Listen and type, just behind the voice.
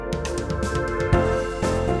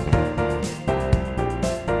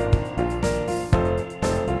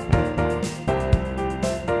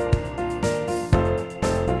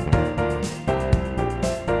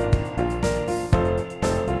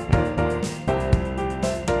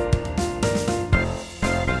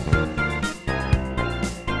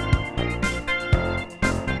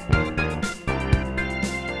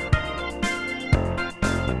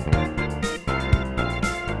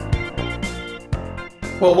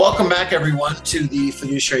Well, welcome back, everyone, to the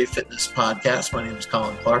Fiduciary Fitness Podcast. My name is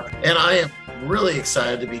Colin Clark, and I am really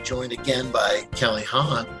excited to be joined again by Kelly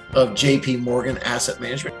Hahn of JP Morgan Asset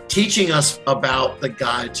Management, teaching us about the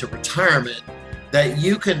guide to retirement that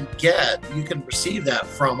you can receive that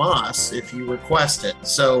from us if you request it.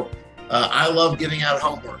 So I love giving out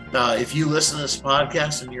homework. If you listen to this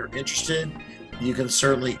podcast and you're interested, you can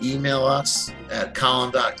certainly email us at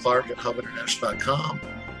colin.clark@hubinternational.com.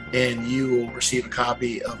 and you will receive a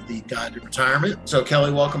copy of the Guide to Retirement. So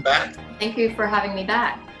Kelly, welcome back. Thank you for having me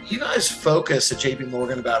back. You guys focus at JP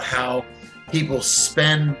Morgan about how people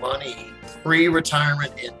spend money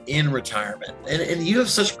pre-retirement and in retirement. And you have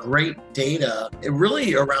such great data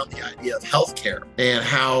really around the idea of healthcare and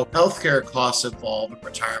how healthcare costs evolve in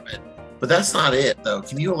retirement. But that's not it, though.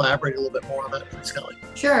 Can you elaborate a little bit more on that, please, Kelly?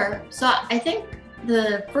 Sure. So I think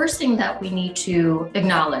the first thing that we need to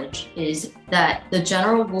acknowledge is that the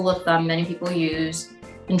general rule of thumb many people use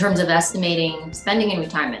in terms of estimating spending in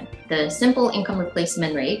retirement, the simple income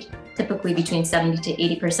replacement rate, typically between 70 to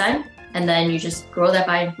 80%, and then you just grow that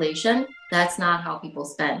by inflation. That's not how people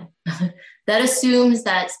spend. That assumes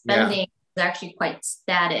that spending is actually quite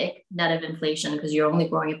static net of inflation because you're only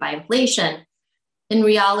growing it by inflation. In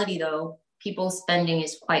reality, though, people's spending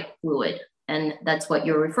is quite fluid. And that's what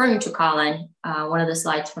you're referring to, Colin. One of the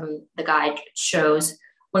slides from the guide shows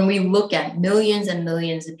when we look at millions and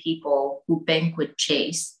millions of people who bank with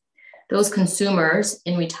Chase, those consumers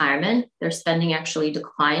in retirement, their spending actually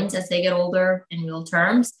declines as they get older in real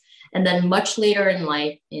terms. And then much later in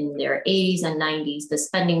life, in their 80s and 90s, the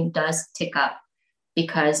spending does tick up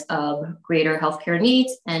because of greater healthcare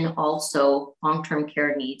needs and also long-term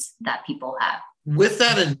care needs that people have. With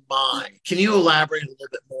that in mind, can you elaborate a little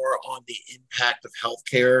bit more on the impact of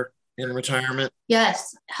healthcare in retirement?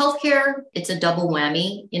 Yes, healthcare, it's a double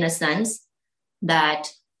whammy in a sense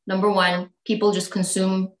that, number one, people just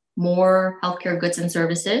consume more healthcare goods and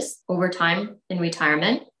services over time in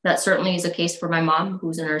retirement. That certainly is the case for my mom,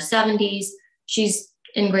 who's in her 70s. She's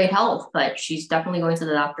in great health, but she's definitely going to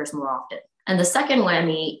the doctors more often. And the second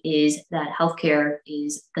whammy is that healthcare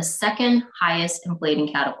is the second highest inflating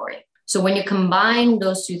category. So when you combine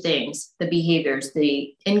those two things, the behaviors,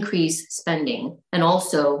 the increased spending, and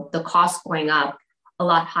also the cost going up a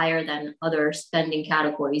lot higher than other spending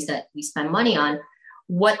categories that we spend money on,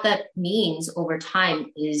 what that means over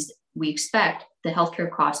time is we expect the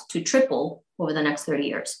healthcare cost to triple over the next 30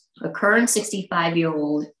 years. A current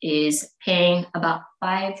 65-year-old is paying about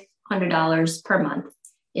 $500 per month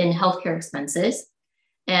in healthcare expenses.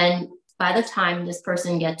 And by the time this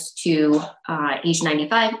person gets to age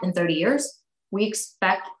 95 in 30 years, we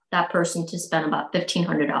expect that person to spend about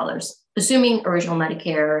 $1,500, assuming original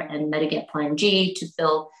Medicare and Medigap Plan G to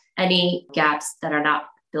fill any gaps that are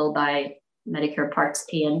not filled by Medicare Parts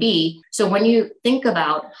A and B. So when you think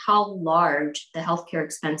about how large the healthcare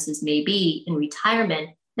expenses may be in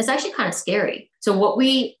retirement, it's actually kind of scary. So what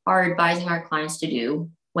we are advising our clients to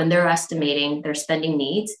do when they're estimating their spending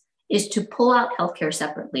needs is to pull out healthcare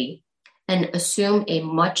separately and assume a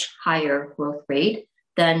much higher growth rate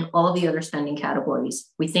than all the other spending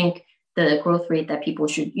categories. We think the growth rate that people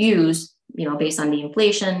should use, based on the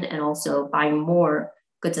inflation and also buying more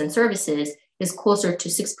goods and services, is closer to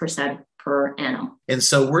 6% per annum. And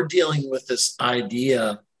so we're dealing with this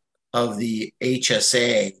idea of the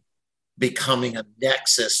HSA becoming a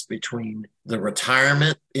nexus between the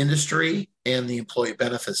retirement industry and the employee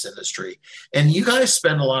benefits industry. And you guys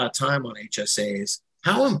spend a lot of time on HSAs.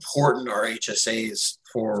 How important are HSAs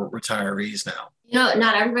for retirees now?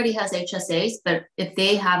 Not everybody has HSAs, but if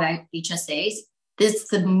they have HSAs, this is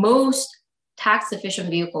the most tax efficient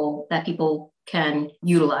vehicle that people can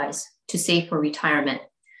utilize to save for retirement.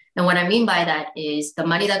 And what I mean by that is the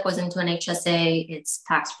money that goes into an HSA, it's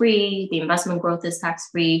tax-free, the investment growth is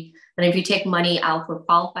tax-free. And if you take money out for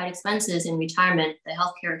qualified expenses in retirement, the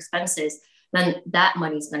healthcare expenses, then that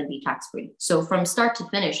money is going to be tax-free. So from start to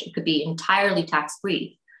finish, it could be entirely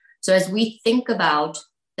tax-free. So as we think about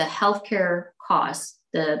the healthcare costs,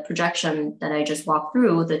 the projection that I just walked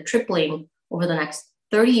through, the tripling over the next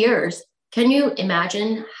 30 years, can you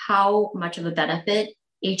imagine how much of a benefit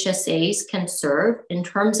HSAs can serve in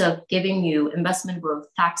terms of giving you investment growth,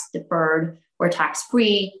 tax deferred or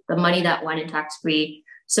tax-free, the money that went in tax-free?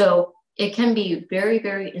 So it can be very,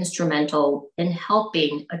 very instrumental in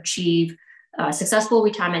helping achieve a successful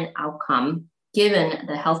retirement outcome, given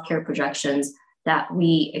the healthcare projections that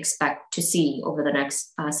we expect to see over the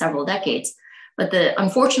next several decades. But the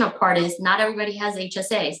unfortunate part is not everybody has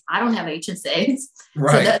HSAs. I don't have HSAs.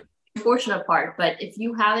 Right. So that's the unfortunate part. But if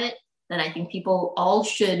you have it, then I think people all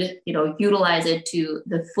should, utilize it to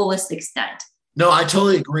the fullest extent. No, I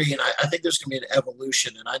totally agree. And I think there's going to be an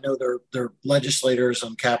evolution. And I know there are legislators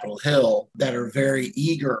on Capitol Hill that are very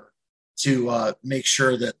eager to make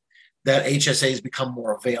sure that HSAs become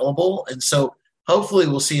more available. And so hopefully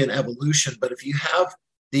we'll see an evolution. But if you have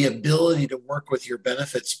the ability to work with your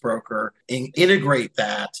benefits broker and integrate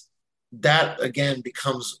that again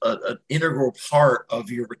becomes an integral part of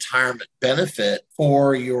your retirement benefit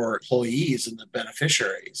for your employees and the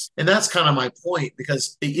beneficiaries. And that's kind of my point,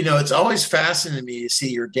 because, it's always fascinating to me to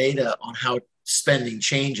see your data on how spending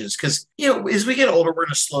changes. Because, as we get older, we're going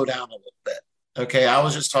to slow down a little bit. Okay. I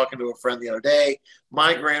was just talking to a friend the other day.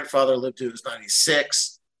 My grandfather lived to his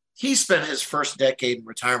 96. He spent his first decade in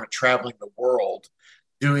retirement traveling the world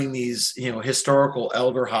doing these, historical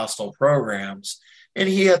elder hostel programs. And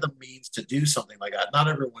he had the means to do something like that. Not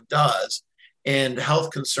everyone does. And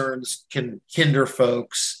health concerns can hinder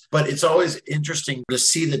folks, but it's always interesting to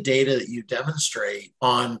see the data that you demonstrate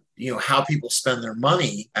on, how people spend their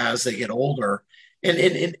money as they get older. And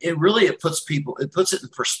it really, it puts it in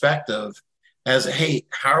perspective as, hey,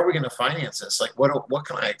 how are we going to finance this? Like, what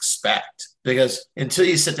can I expect? Because until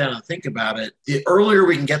you sit down and think about it, the earlier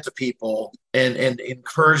we can get to people and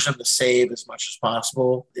encourage them to save as much as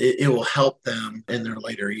possible, it will help them in their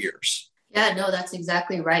later years. Yeah, no, that's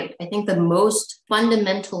exactly right. I think the most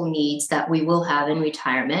fundamental needs that we will have in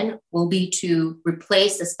retirement will be to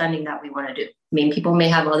replace the spending that we want to do. I mean, people may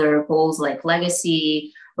have other goals like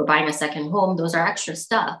legacy or buying a second home. Those are extra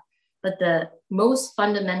stuff. But the most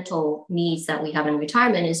fundamental needs that we have in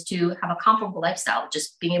retirement is to have a comfortable lifestyle,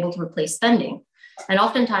 just being able to replace spending. And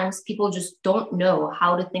oftentimes people just don't know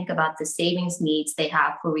how to think about the savings needs they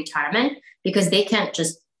have for retirement, because they can't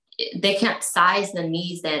size the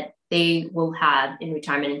needs that they will have in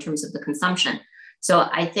retirement in terms of the consumption. So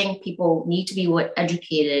I think people need to be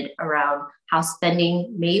educated around how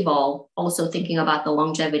spending may evolve, also thinking about the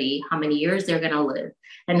longevity, how many years they're going to live,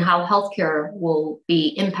 and how healthcare will be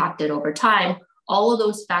impacted over time. All of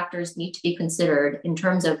those factors need to be considered in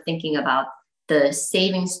terms of thinking about the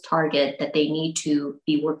savings target that they need to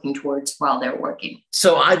be working towards while they're working.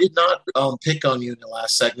 So I did not pick on you in the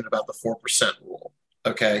last segment about the 4% rule.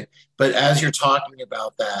 Okay. But as you're talking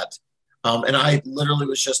about that, and I literally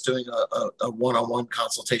was just doing a one-on-one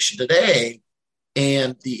consultation today,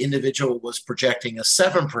 and the individual was projecting a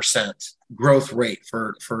 7% growth rate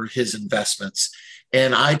for his investments.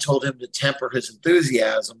 And I told him to temper his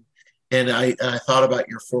enthusiasm. And I thought about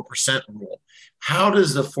your 4% rule. How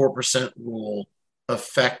does the 4% rule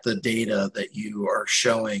affect the data that you are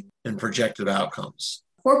showing in projected outcomes?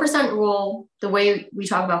 4% rule, the way we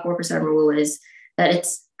talk about 4% rule is that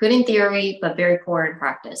it's good in theory, but very poor in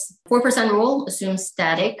practice. 4% rule assumes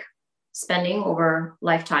static spending over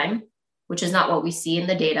lifetime, which is not what we see in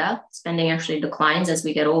the data. Spending actually declines as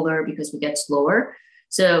we get older because we get slower.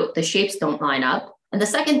 So the shapes don't line up. And the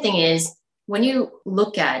second thing is, when you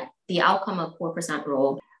look at the outcome of 4%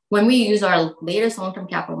 rule, when we use our latest long-term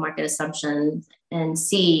capital market assumptions and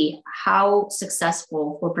see how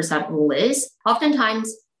successful 4% rule is,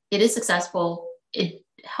 oftentimes it is successful. It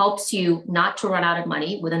helps you not to run out of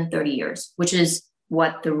money within 30 years, which is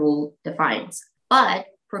what the rule defines. But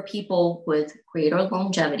for people with greater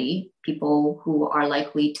longevity, people who are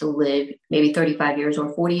likely to live maybe 35 years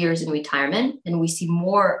or 40 years in retirement, and we see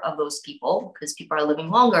more of those people because people are living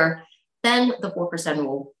longer, then the 4%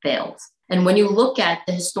 rule fails. And when you look at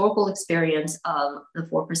the historical experience of the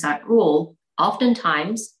 4% rule,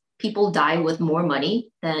 oftentimes people die with more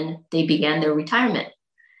money than they began their retirement.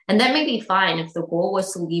 And that may be fine if the goal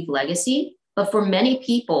was to leave legacy, but for many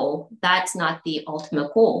people, that's not the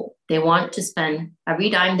ultimate goal. They want to spend every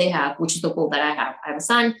dime they have, which is the goal that I have. I have a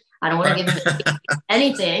son. I don't want to give him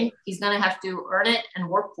anything. He's going to have to earn it and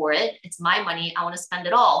work for it. It's my money. I want to spend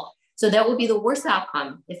it all. So that would be the worst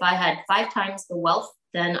outcome if I had 5 times the wealth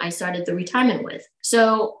than I started the retirement with.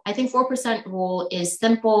 So I think 4% rule is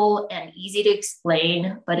simple and easy to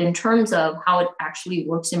explain, but in terms of how it actually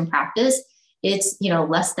works in practice, it's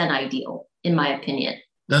less than ideal, in my opinion.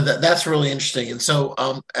 No, that's really interesting. And so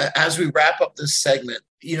as we wrap up this segment,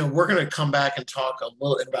 we're going to come back and talk a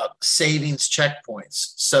little bit about savings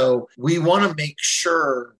checkpoints. So we want to make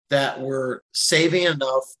sure that we're saving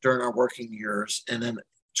enough during our working years and then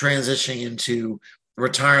transitioning into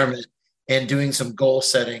retirement and doing some goal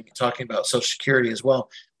setting, talking about Social Security as well.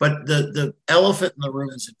 But the elephant in the room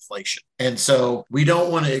is inflation. And so we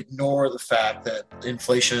don't want to ignore the fact that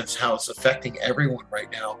inflation is how it's affecting everyone right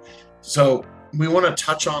now. So we want to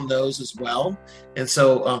touch on those as well. And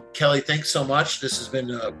so, Kelly, thanks so much. This has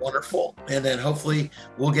been wonderful. And then hopefully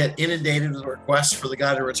we'll get inundated with requests for the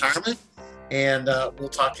Guide to Retirement. And we'll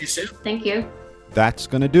talk to you soon. Thank you. That's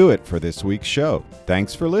going to do it for this week's show.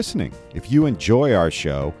 Thanks for listening. If you enjoy our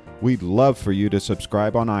show, we'd love for you to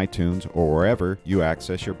subscribe on iTunes or wherever you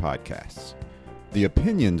access your podcasts. The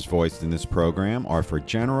opinions voiced in this program are for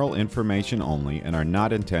general information only and are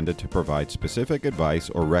not intended to provide specific advice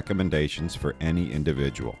or recommendations for any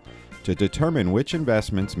individual. To determine which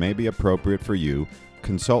investments may be appropriate for you,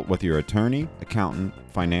 consult with your attorney, accountant,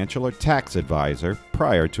 financial, or tax advisor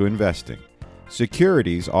prior to investing.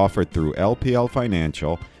 Securities offered through LPL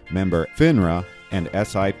Financial, member FINRA, and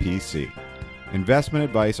SIPC. Investment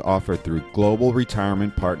advice offered through Global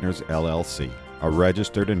Retirement Partners, LLC, a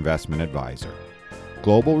registered investment advisor.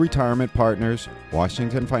 Global Retirement Partners,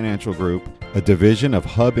 Washington Financial Group, a division of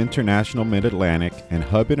Hub International Mid-Atlantic, and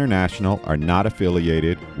Hub International are not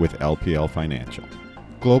affiliated with LPL Financial.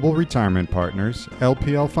 Global Retirement Partners,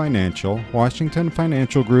 LPL Financial, Washington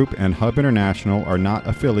Financial Group, and Hub International are not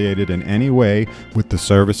affiliated in any way with the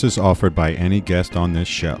services offered by any guest on this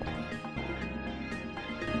show.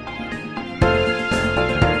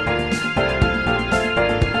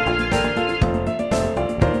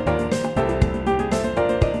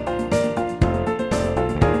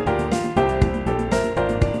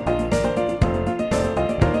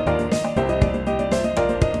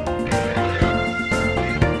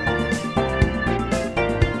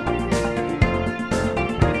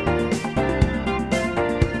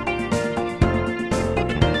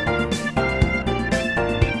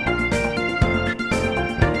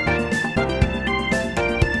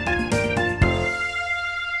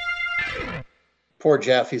 Poor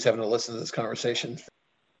Jeff, he's having to listen to this conversation.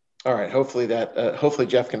 All right, hopefully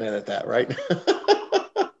Jeff can edit that, right?